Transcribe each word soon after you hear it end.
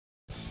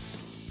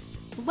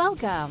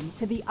Welcome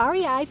to the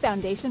REI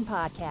Foundation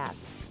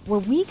Podcast, where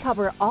we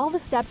cover all the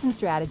steps and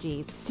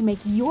strategies to make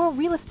your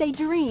real estate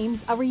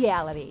dreams a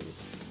reality.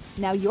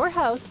 Now your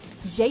hosts,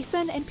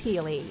 Jason and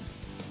Peely.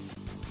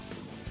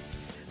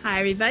 Hi,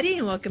 everybody,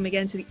 and welcome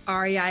again to the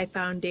REI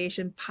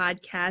Foundation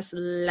Podcast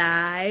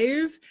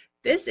Live.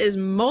 This is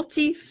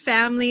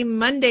Multifamily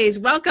Mondays.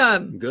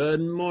 Welcome.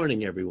 Good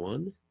morning,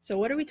 everyone. So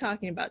what are we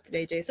talking about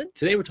today, Jason?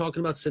 Today we're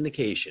talking about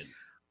syndication.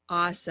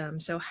 Awesome.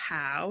 So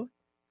how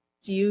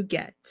do you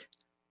get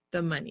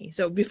the money?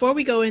 So before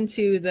we go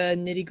into the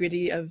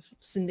nitty-gritty of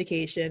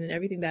syndication and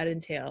everything that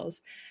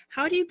entails,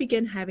 how do you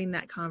begin having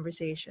that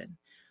conversation?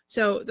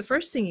 So the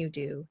first thing you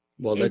do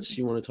you want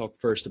to talk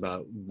first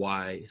about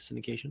why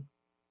syndication?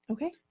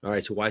 Okay. All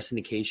right. So why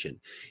syndication?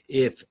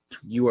 If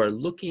you are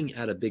looking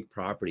at a big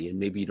property and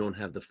maybe you don't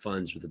have the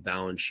funds or the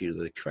balance sheet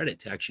or the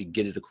credit to actually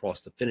get it across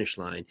the finish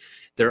line,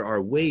 there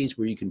are ways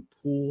where you can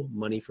pool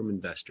money from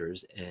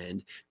investors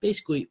and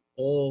basically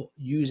all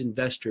use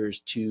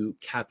investors to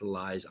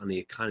capitalize on the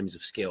economies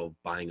of scale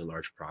of buying a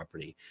large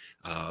property.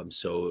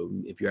 So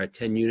if you're at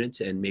 10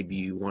 units and maybe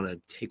you want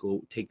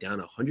to take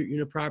down a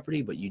 100-unit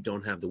property, but you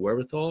don't have the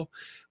wherewithal,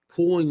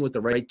 pooling with the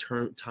right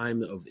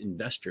time of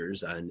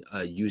investors and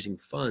using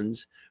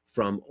funds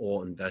from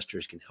all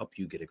investors can help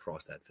you get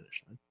across that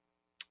finish line.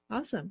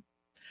 Awesome.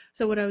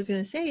 So what I was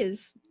going to say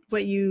is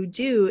what you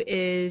do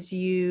is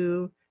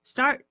you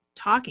start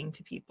talking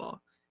to people.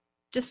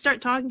 Just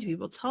start talking to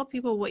people. Tell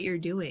people what you're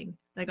doing,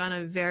 like on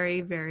a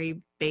very,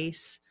 very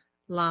base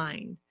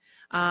line.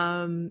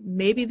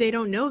 Maybe they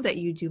don't know that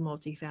you do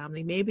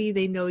multifamily. Maybe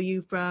they know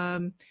you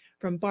from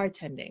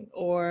bartending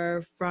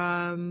or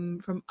from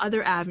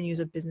other avenues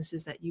of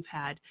businesses that you've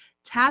had.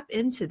 Tap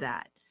into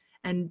that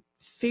and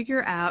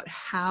figure out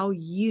how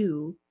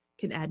you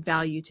can add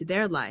value to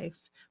their life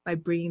by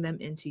bringing them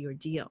into your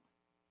deal.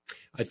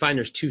 I find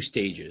there's two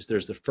stages.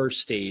 There's the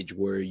first stage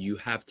where you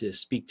have to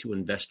speak to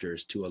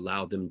investors to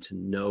allow them to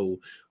know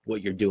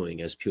what you're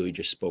doing, as Peely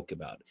just spoke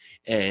about.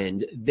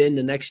 And then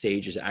the next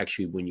stage is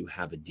actually when you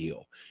have a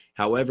deal.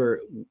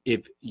 However,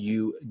 if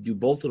you do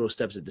both of those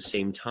steps at the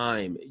same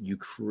time, you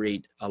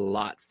create a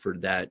lot for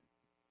that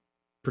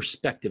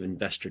prospective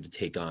investor to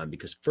take on,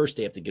 because first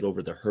they have to get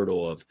over the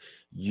hurdle of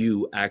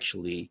you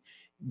actually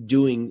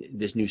doing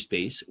this new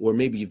space, or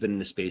maybe you've been in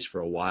the space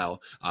for a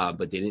while,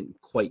 but they didn't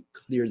quite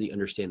clearly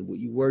understand what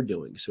you were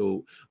doing.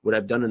 So what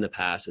I've done in the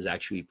past is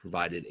actually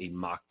provided a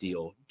mock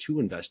deal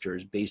to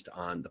investors based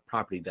on the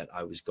property that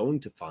I was going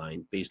to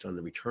find, based on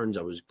the returns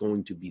I was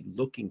going to be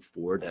looking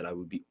for that I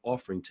would be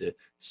offering to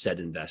said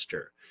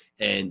investor.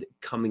 And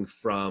coming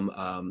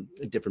from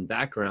different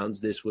backgrounds,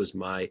 this was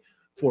my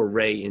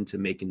foray into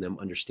making them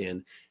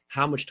understand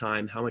how much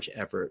time, how much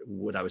effort,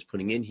 what I was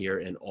putting in here,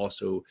 and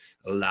also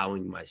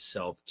allowing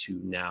myself to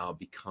now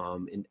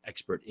become an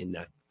expert in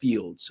that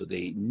field. So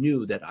they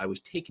knew that I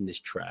was taking this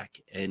track.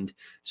 And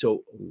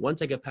so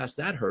once I got past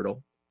that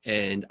hurdle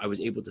and I was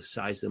able to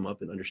size them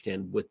up and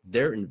understand what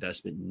their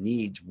investment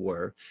needs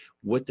were,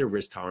 what their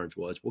risk tolerance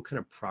was, what kind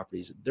of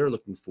properties they're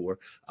looking for,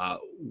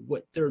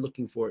 what they're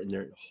looking for in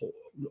their whole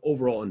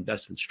overall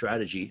investment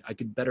strategy, I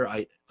could better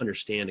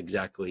understand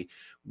exactly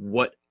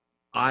what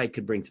I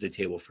could bring to the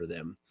table for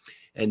them.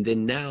 And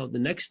then now the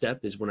next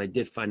step is when I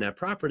did find that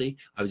property,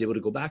 I was able to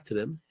go back to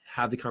them,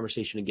 have the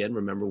conversation again.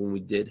 Remember when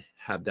we did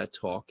have that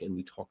talk and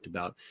we talked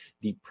about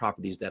the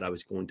properties that I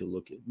was going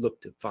to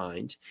look to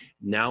find.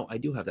 Now I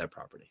do have that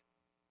property.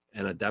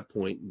 And at that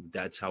point,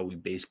 that's how we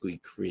basically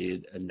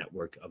created a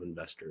network of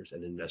investors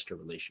and investor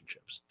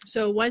relationships.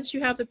 So once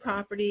you have the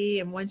property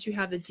and once you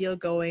have the deal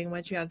going,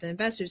 once you have the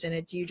investors in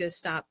it, do you just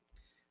stop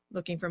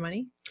looking for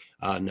money?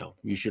 No,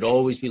 you should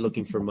always be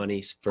looking for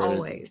money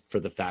for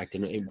the fact.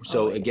 And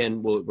so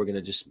again, we're going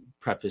to just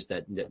preface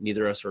that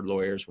neither of us are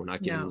lawyers. We're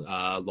not giving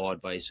law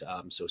advice.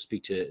 So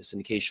speak to a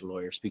syndication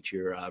lawyer, speak to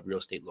your real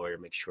estate lawyer,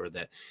 make sure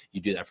that you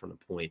do that from the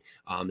point.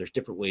 There's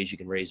different ways you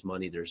can raise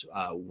money. There's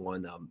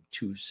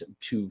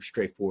two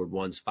straightforward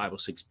ones,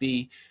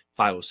 506B,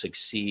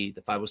 506C.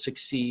 The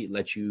 506C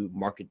lets you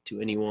market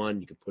to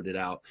anyone. You can put it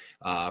out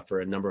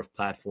for a number of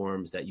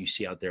platforms that you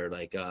see out there,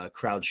 like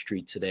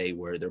CrowdStreet today,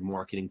 where they're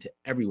marketing to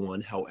everyone.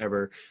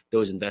 However,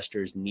 those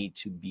investors need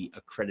to be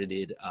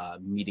accredited,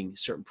 meeting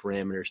certain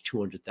parameters,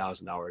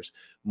 $200,000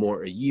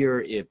 more a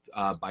year. If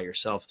by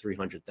yourself,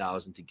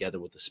 $300,000 together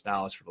with a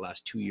spouse for the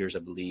last 2 years, I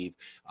believe,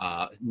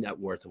 net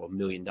worth of $1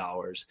 million.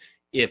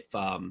 If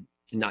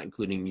not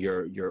including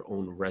your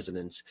own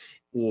residence.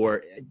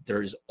 Or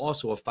there's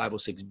also a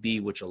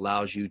 506B, which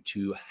allows you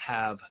to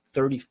have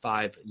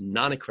 35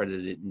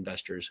 non-accredited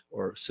investors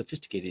or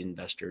sophisticated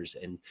investors.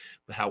 And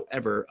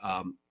however,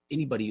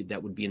 anybody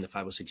that would be in the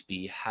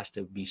 506B has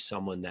to be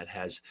someone that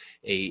has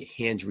a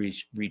hands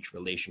reach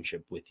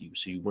relationship with you.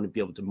 So you wouldn't be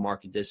able to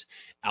market this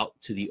out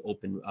to the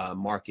open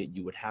market.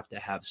 You would have to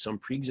have some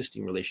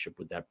pre-existing relationship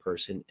with that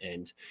person.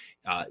 And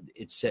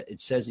it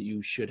says that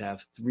you should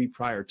have 3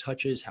 prior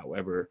touches.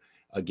 However,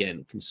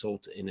 again,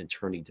 consult an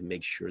attorney to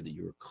make sure that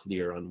you're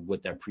clear on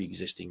what that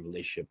pre-existing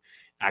relationship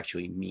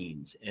actually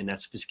means. And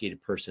that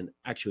sophisticated person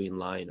actually in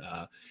line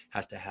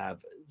has to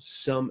have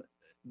some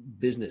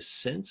business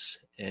sense.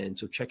 And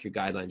so check your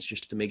guidelines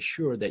just to make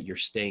sure that you're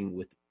staying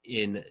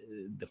within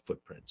the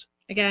footprint.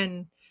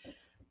 Again,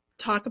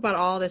 talk about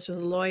all this with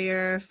a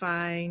lawyer,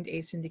 find a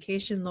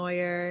syndication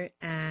lawyer,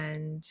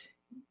 and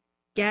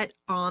get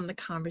on the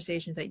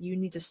conversations that you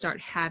need to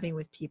start having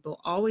with people.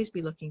 Always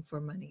be looking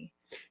for money.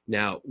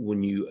 Now,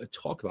 when you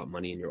talk about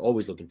money and you're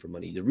always looking for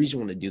money, the reason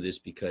I want to do this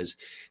because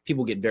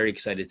people get very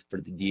excited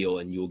for the deal,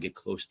 and you'll get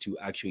close to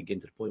actually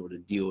getting to the point where the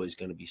deal is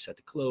going to be set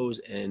to close.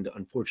 And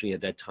unfortunately,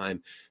 at that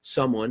time,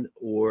 someone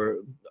or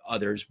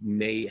others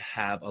may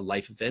have a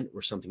life event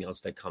or something else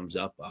that comes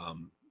up.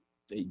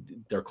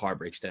 Their car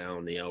breaks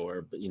down, they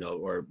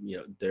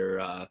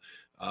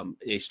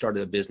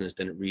started a business,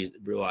 then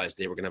realized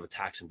they were going to have a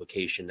tax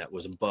implication that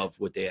was above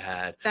what they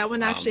had. That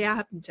one actually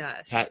happened to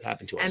us.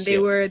 Happened to us.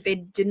 And they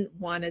didn't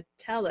want to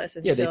tell us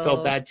until... Yeah, they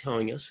felt bad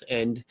telling us,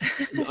 and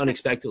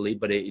unexpectedly,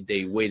 but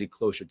they waited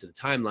closer to the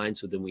timeline.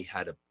 So then we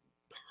had to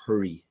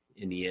hurry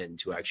in the end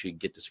to actually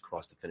get this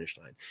across the finish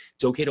line.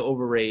 It's okay to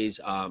overraise.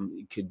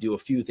 You could do a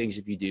few things.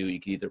 If you do, you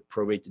could either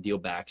prorate the deal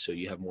back so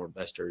you have more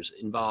investors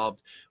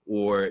involved,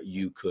 or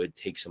you could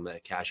take some of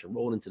that cash and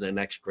roll it into the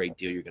next great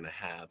deal you're going to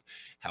have.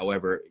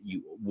 However,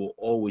 you will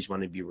always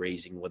want to be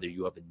raising whether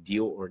you have a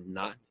deal or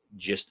not,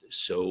 just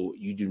so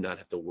you do not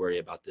have to worry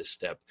about this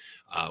step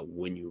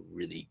when you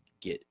really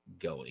get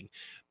going.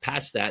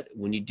 Past that,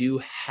 when you do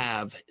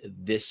have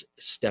this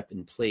step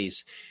in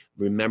place,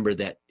 remember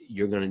that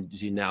you're going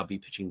to now be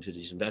pitching to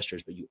these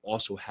investors, but you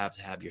also have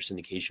to have your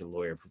syndication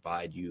lawyer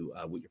provide you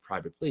with your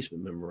private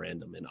placement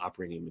memorandum and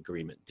operating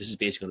agreement. This is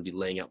basically going to be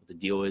laying out what the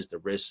deal is, the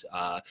risks,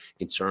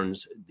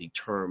 concerns, the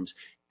terms,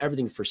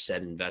 everything for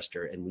said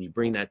investor. And when you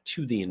bring that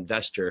to the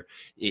investor,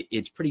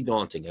 it's pretty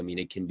daunting. I mean,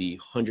 it can be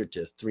 100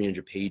 to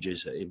 300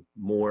 pages,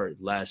 more or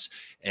less,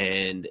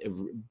 and it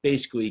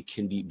basically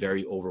can be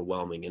very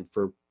overwhelming. And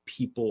for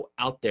people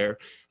out there,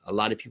 a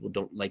lot of people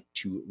don't like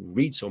to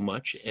read so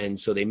much, and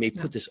so they may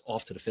put this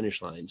off to the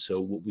finish line. So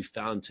what we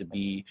found to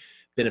be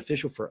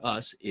beneficial for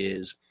us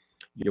is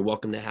you're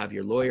welcome to have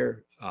your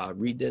lawyer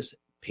read this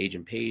page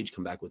and page,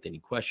 come back with any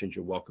questions.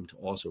 You're welcome to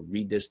also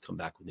read this, come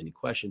back with any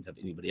questions. Have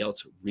anybody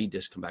else read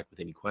this, come back with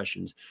any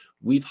questions.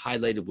 We've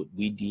highlighted what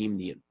we deem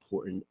the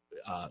important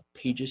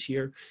pages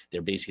here.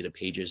 They're basically the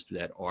pages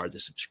that are the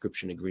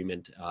subscription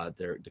agreement.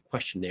 They're the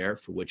questionnaire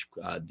for which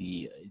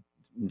the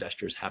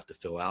investors have to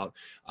fill out.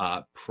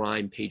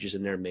 Prime pages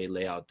in there may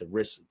lay out the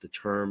risks, the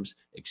terms,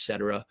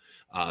 etc.,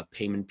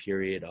 payment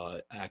period,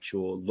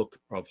 actual look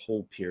of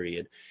hold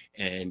period.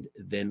 And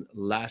then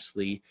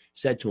lastly,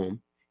 said to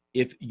them,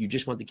 if you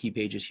just want the key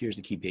pages, here's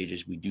the key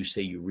pages. We do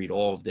say you read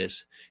all of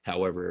this.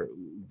 However,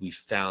 we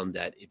found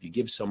that if you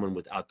give someone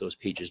without those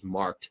pages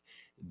marked,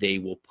 they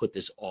will put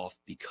this off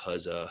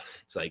because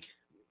it's like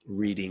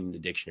reading the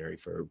dictionary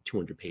for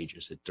 200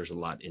 pages. There's a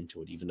lot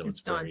into it, even though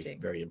it's very,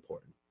 very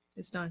important.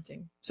 It's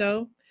daunting.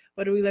 So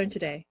what did we learn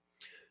today?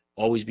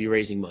 Always be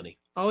raising money.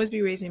 Always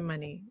be raising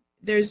money.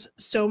 There's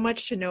so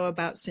much to know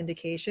about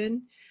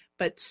syndication,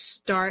 but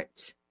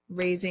start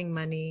raising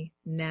money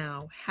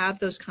now. Have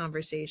those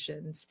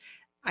conversations.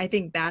 I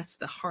think that's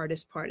the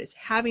hardest part, is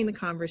having the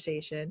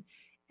conversation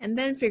and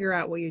then figure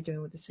out what you're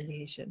doing with the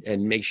syndication.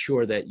 And make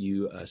sure that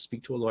you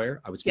speak to a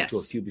lawyer. I would speak to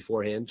a few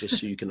beforehand, just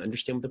so you can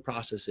understand what the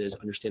process is,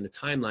 understand the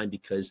timeline,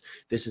 because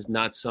this is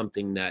not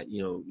something that,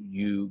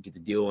 you get the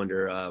deal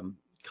under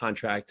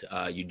contract,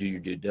 you do your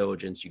due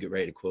diligence, you get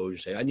ready to close, you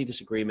say, I need this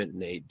agreement,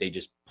 and they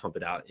just pump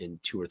it out in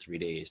 2 or 3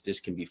 days.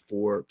 This can be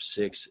 4,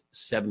 6,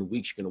 7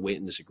 weeks you're going to wait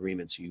in this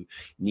agreement. So you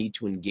need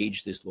to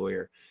engage this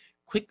lawyer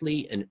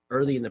quickly and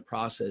early in the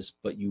process,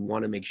 but you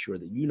want to make sure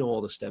that you know all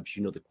the steps,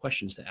 you know the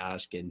questions to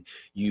ask, and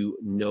you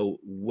know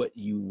what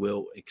you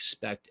will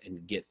expect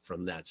and get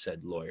from that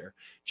said lawyer,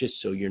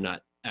 just so you're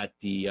not at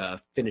the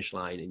finish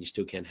line and you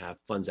still can't have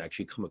funds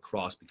actually come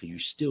across because you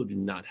still do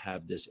not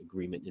have this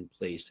agreement in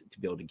place to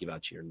be able to give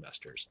out to your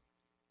investors.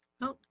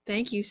 Well,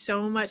 thank you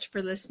so much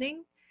for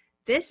listening.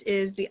 This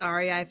is the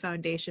REI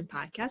Foundation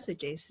podcast with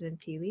Jason and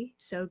Peely.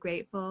 So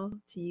grateful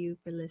to you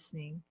for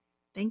listening.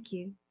 Thank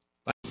you.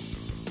 Bye.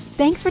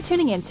 Thanks for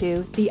tuning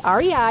into the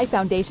REI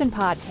Foundation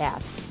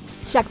podcast.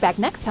 Check back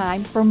next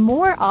time for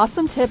more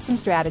awesome tips and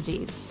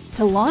strategies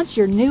to launch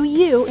your new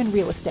you in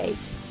real estate.